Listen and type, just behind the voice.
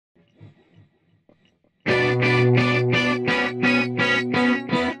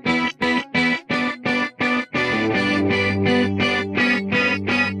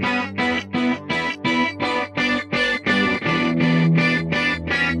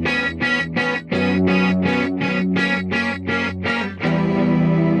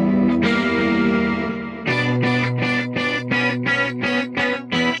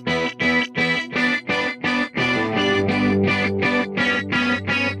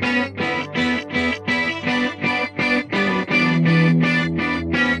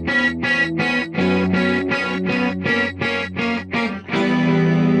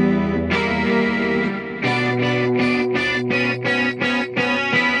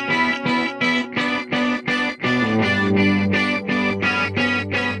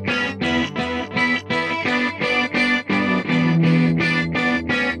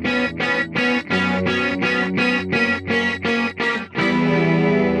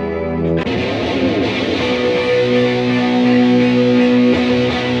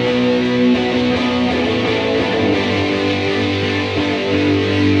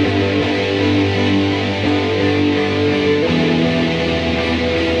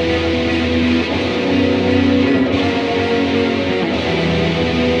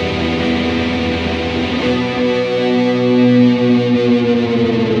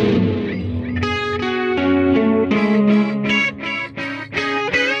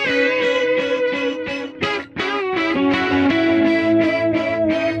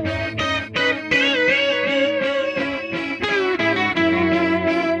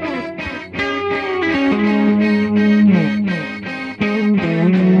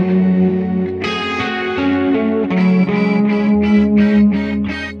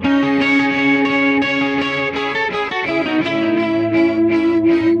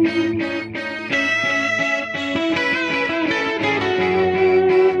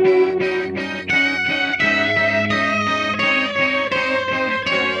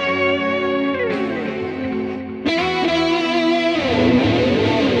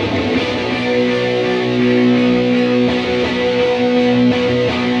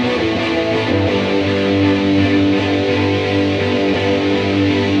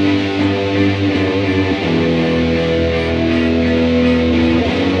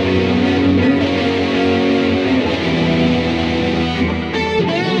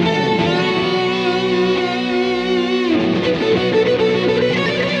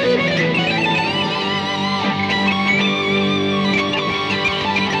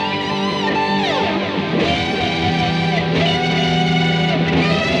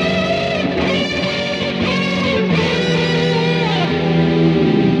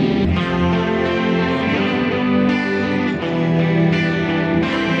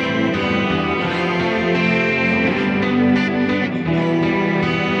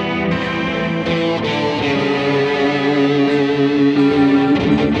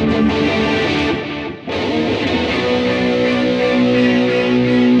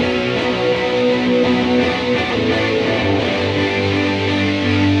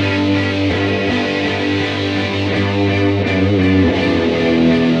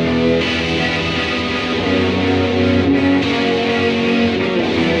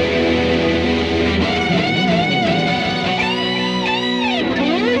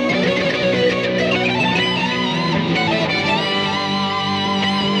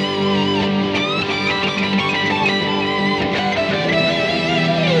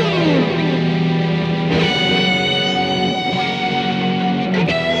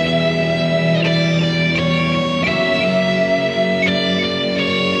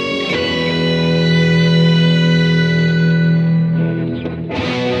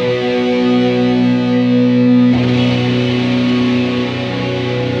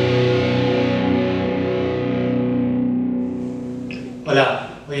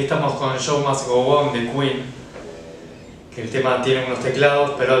Hoy estamos con Show Must Go On de Queen, que el tema tiene unos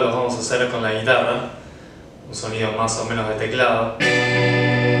teclados, pero los vamos a hacer con la guitarra, un sonido más o menos de teclado,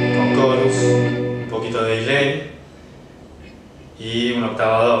 con chorus, un poquito de delay y un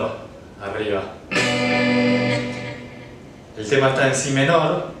octavador arriba. El tema está en si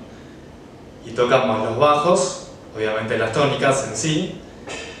menor y tocamos los bajos, obviamente las tónicas en si,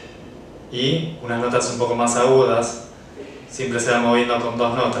 y unas notas un poco más agudas. Siempre se va moviendo con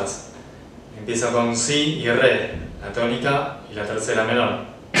dos notas. Empieza con si y re, la tónica y la tercera menor.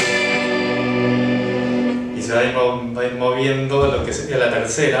 Y se va a ir moviendo lo que sería la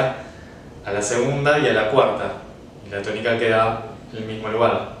tercera a la segunda y a la cuarta. Y la tónica queda en el mismo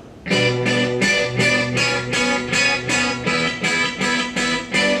lugar.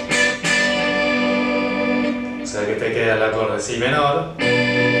 O sea que te queda el acorde si menor,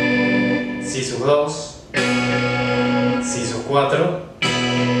 si sus 2, si sus 4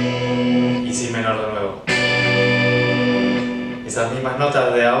 y si menor de nuevo. Esas mismas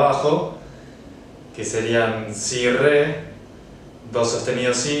notas de abajo, que serían si re, do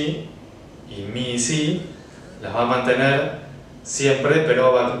sostenido si y mi y si, las va a mantener siempre,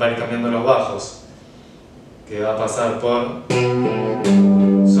 pero va a ir cambiando los bajos, que va a pasar por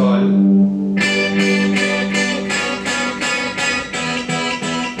sol,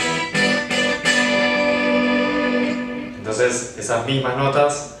 entonces esas mismas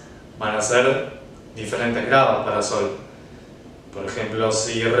notas van a ser diferentes grados para sol. Por ejemplo,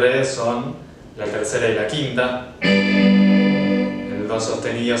 si y re son la tercera y la quinta, el do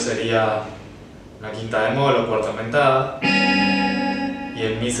sostenido sería una quinta bemol o cuarta aumentada, y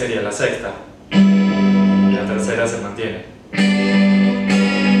el mi sería la sexta, y la tercera se mantiene.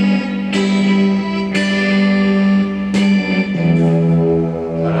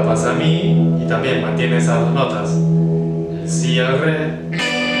 Ahora pasa a mi y también mantiene esas dos notas, el si y el re,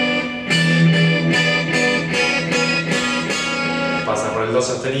 pasa por el do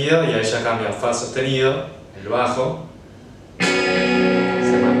sostenido y ahí ya cambia a fa sostenido, el bajo,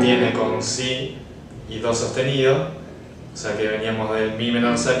 se mantiene con si y do sostenido, o sea que veníamos del mi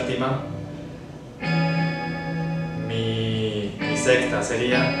menor séptima, mi sexta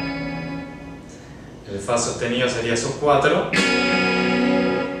sería, el fa sostenido sería sus 4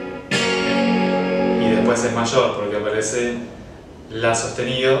 y después es mayor porque aparece la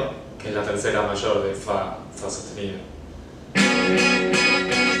sostenido, que es la tercera mayor de fa sostenido.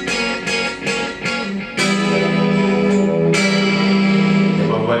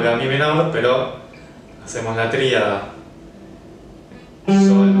 Después vuelve a mi menor, pero hacemos la tríada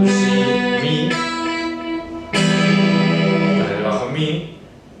sol, si, mi, para el bajo mi,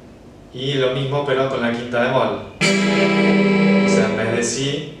 y lo mismo pero con la quinta bemol, o sea en vez de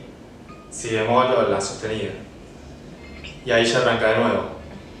si bemol o la sostenida, y ahí ya arranca de nuevo.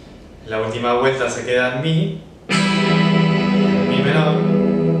 La última vuelta se queda en mi menor,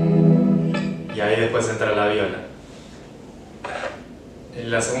 y ahí después entra la viola. En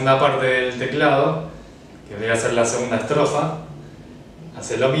la segunda parte del teclado, que vendría a ser la segunda estrofa,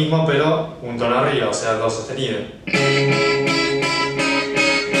 hace lo mismo pero un tono arriba, o sea do sostenido.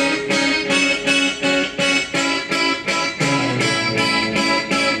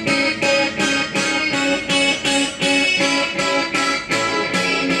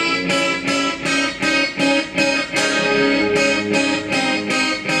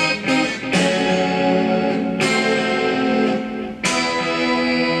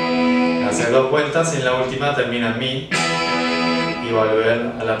 Dos vueltas y en la última termina en mi y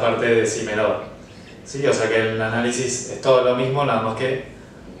volver a la parte de si menor. ¿Sí? O sea que el análisis es todo lo mismo, nada más que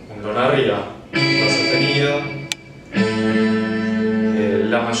un tono arriba, do sostenido,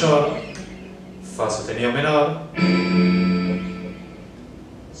 la mayor, fa sostenido menor,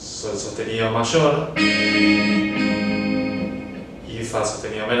 sol sostenido mayor y fa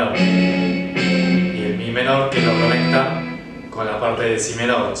sostenido menor, y el mi menor que lo conecta con la parte de si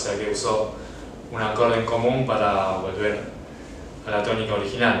menor, o sea que usó un acorde en común para volver a la tónica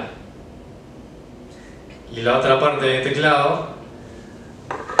original. Y la otra parte de teclado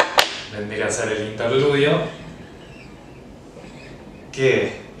vendría a ser el interludio,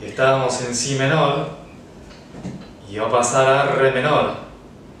 que estábamos en si menor y va a pasar a re menor.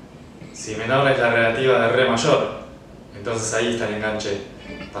 Si menor es la relativa de re mayor, entonces ahí está el enganche,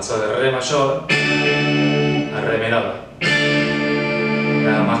 pasó de re mayor a re menor.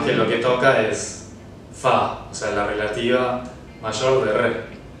 Nada más que lo que toca es fa, o sea la relativa mayor de re.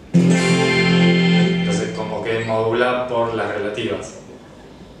 Entonces como que modula por las relativas.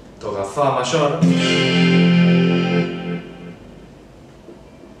 Toca fa mayor,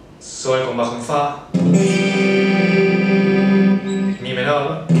 sol con bajo en fa, mi menor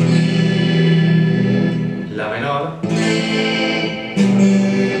menor, la menor,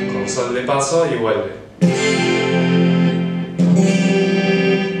 con sol de paso y vuelve.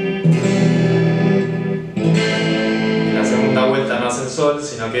 En la segunda vuelta no hace el sol,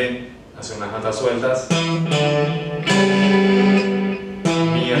 sino que hace unas notas sueltas.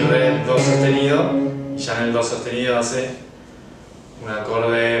 Mi, re, do sostenido, y ya en el do sostenido hace un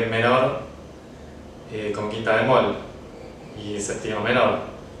acorde menor con quinta bemol y séptima menor,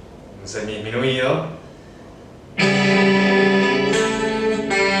 un semidisminuido,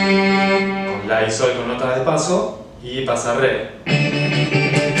 con la y sol con notas de paso, y pasa re,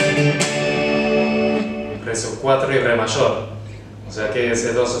 re sub 4 y re mayor, o sea que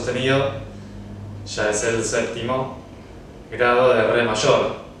ese do sostenido ya es el séptimo grado de re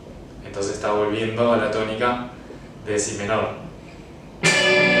mayor, entonces está volviendo a la tónica de si menor.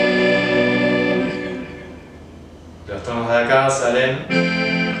 Los tonos de acá salen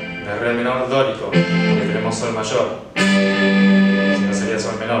de re menor dórico, porque tenemos sol mayor, si no sería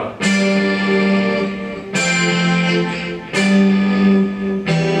sol menor.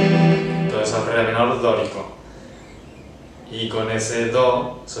 Todo eso es re menor dórico. Y con ese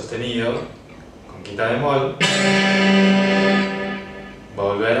do sostenido, con quinta bemol, va a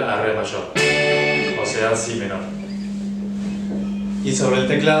volver a re mayor, o sea, si menor. Y sobre el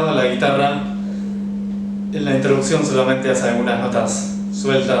teclado, la guitarra, en la introducción solamente hace algunas notas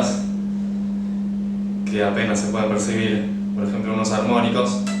sueltas que apenas se pueden percibir, por ejemplo unos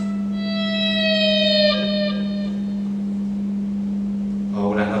armónicos o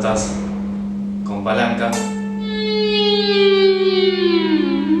unas notas con palanca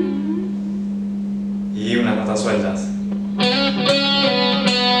y unas notas sueltas.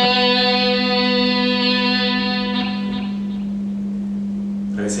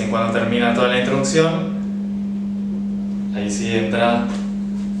 Recién cuando termina toda la introducción, ahí sí entra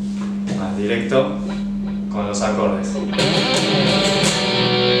más directo con los acordes.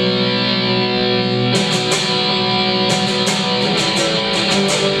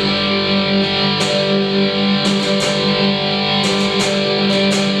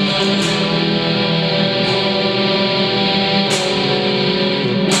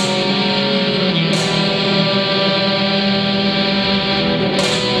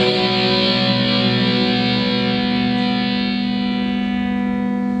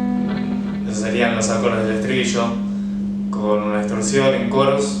 Serían los acordes del estribillo con una distorsión en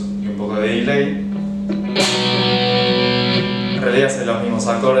coros y un poco de delay. En realidad son los mismos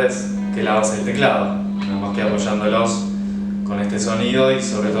acordes que la base del teclado, nada más que apoyándolos con este sonido y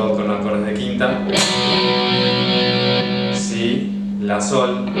sobre todo con los acordes de quinta. Si, la,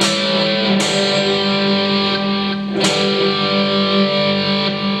 sol,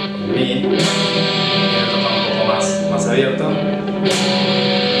 mi, que toca un poco más abierto,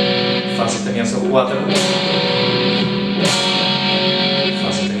 fa sostenido sub 4,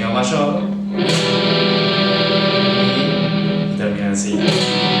 fa sostenido mayor y termina en si.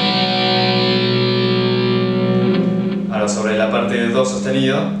 Ahora sobre la parte de do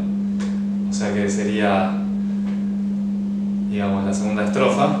sostenido, o sea que sería, digamos, la segunda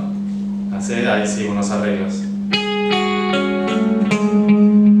estrofa, hace ahí sí unos arreglos.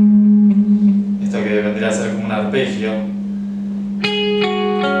 Esto que vendría a ser como un arpegio.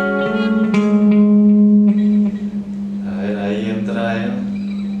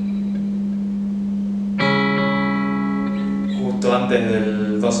 Antes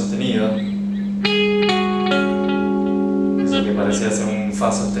del do sostenido, eso que parecía ser un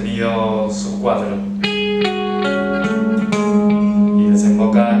fa sostenido sub 4, y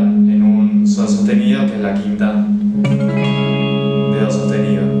desemboca en un sol sostenido que es la quinta de do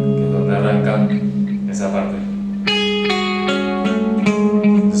sostenido, que es donde arranca esa parte.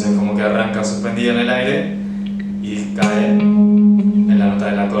 Entonces como que arranca suspendido en el aire y cae en la nota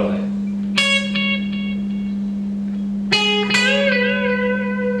del acorde.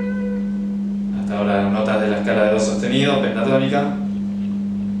 Ahora notas de la escala de do sostenido, pentatónica.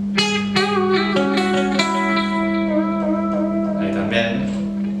 Ahí también.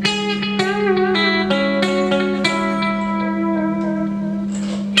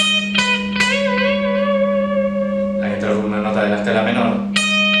 Ahí entra una nota de la escala menor.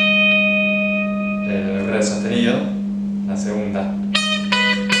 El re sostenido, la segunda.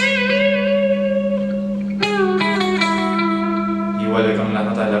 Y vuelve con las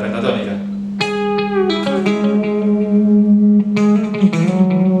notas de la pentatónica.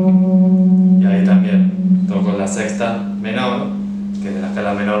 Y ahí también toco la sexta menor, que es de la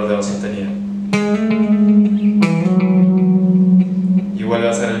escala menor de do sostenido. Y vuelve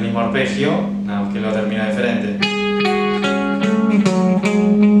a hacer el mismo arpegio, nada más que lo termina diferente.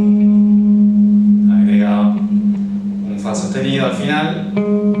 sostenido al final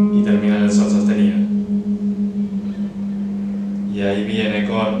y termina en el sol sostenido. Y ahí viene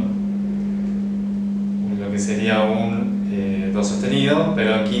con lo que sería un do sostenido,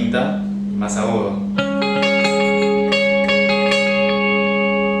 pero en quinta y más agudo.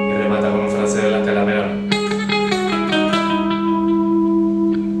 Y remata con un fraseo de la escala menor.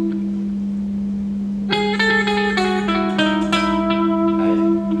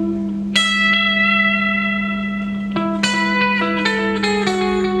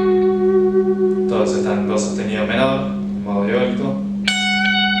 Todos están en do sostenido menor, en modo eólico.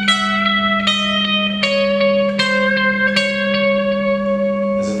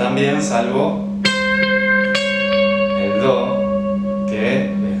 Eso también, salvo el do,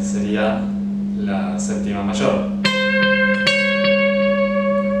 que sería la séptima mayor.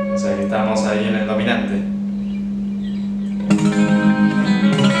 O sea que estamos ahí en el dominante.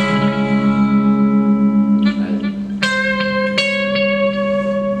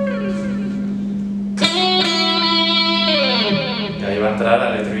 Va a entrar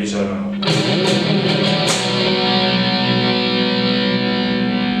al estribillo de nuevo.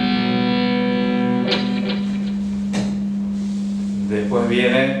 Después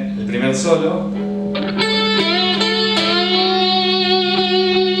viene el primer solo,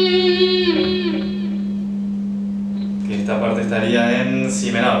 que esta parte estaría en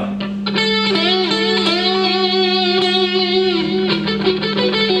si menor.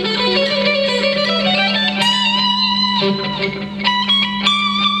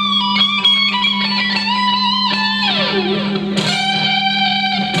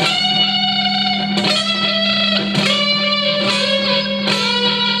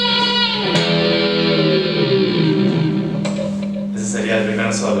 Ese sería el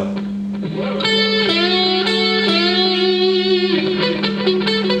primer solo.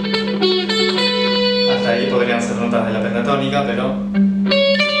 Hasta ahí podrían ser notas de la pentatónica, pero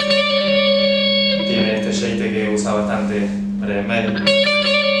tiene este jeite que usa bastante brevemente.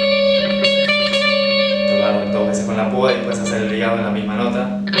 Tocar dos veces con la púa y después hacer el ligado en la misma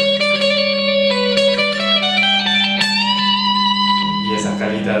nota. Y esa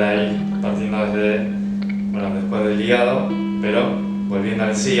escalita de ahí, partiendo desde, bueno, después del ligado, pero volviendo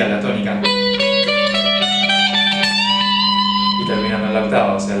al si, a la tónica. Y terminando en la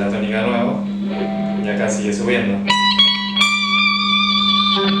octava, o sea, la tónica de nuevo. Y acá sigue subiendo.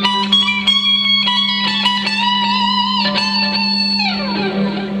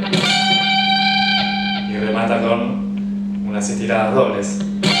 Y remata con unas estiradas dobles.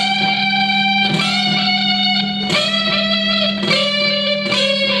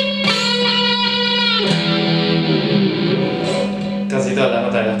 Casi todas las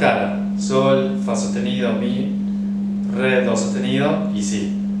notas de la escala: sol, fa sostenido, mi, re, do sostenido y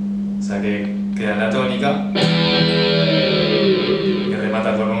si. O sea que queda en la tónica y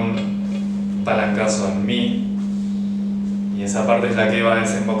remata con un palancazo en mi, y esa parte es la que va a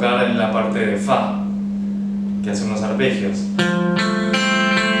desembocar en la parte de fa, que hace unos arpegios.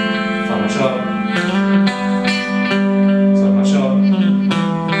 Fa mayor, sol mayor, mi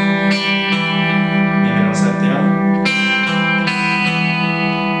menor séptima.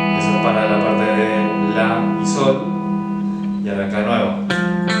 Eso es para la parte de la y sol, y arranca de nuevo.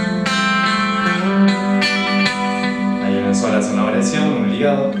 Ahí en el sol hace una variación, un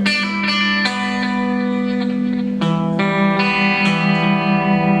ligado. El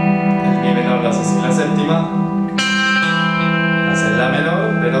mi menor lo hace sin la séptima, hace la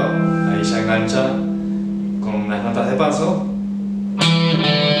menor, pero ahí ya engancha con unas notas de paso.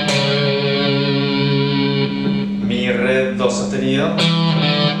 Mi, re, do sostenido.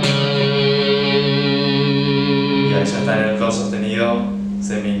 Y ahí ya está en el do sostenido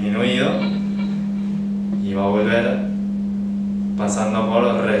semidisminuido. Y va a volver pasando por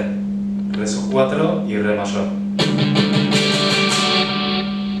re, re sus 4 y re mayor.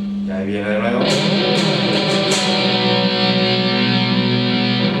 Y ahí viene de nuevo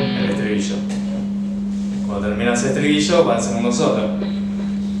el estribillo. Cuando termina ese estribillo va el segundo solo,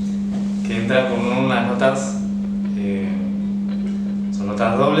 que entra con unas notas, son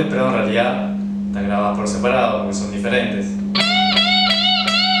notas dobles, pero en realidad están grabadas por separado porque son diferentes.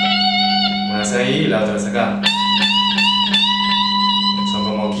 Una es ahí y la otra es acá. Son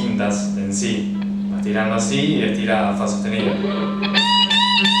como quintas en sí. Vas tirando así y estira fa sostenido.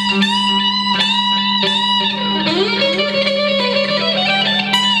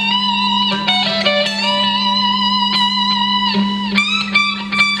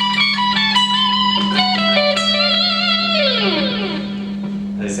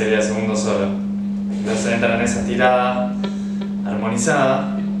 Ahí sería el segundo solo. Entonces entran en esa estirada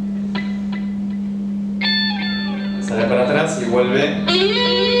armonizada. sale para atrás y vuelve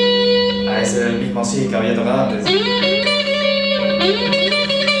a ese del mismo si que había tocado antes.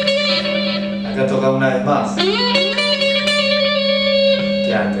 Acá toca una vez más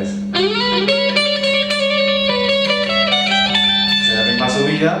que antes. Hace la misma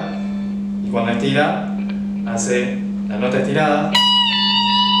subida y cuando estira hace la nota estirada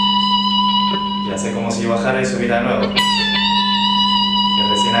y hace como si bajara y subiera de nuevo. Y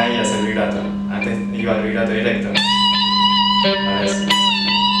recién ahí hace el vibrato. Antes iba el vibrato directo. Ahora es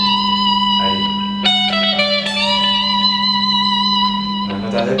ahí. Las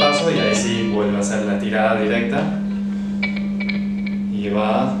notas de paso y ahí sí vuelve a hacer la tirada directa y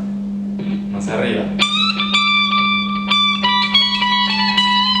va más arriba.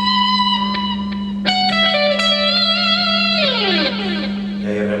 Y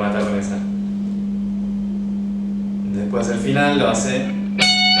ahí remata con esa. Después el final lo hace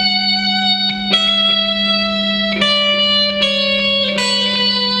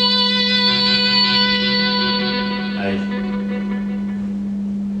ahí.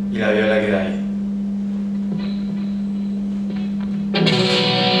 Y la viola queda ahí.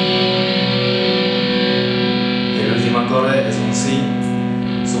 Y el último acorde es un si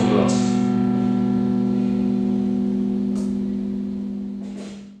sub 2.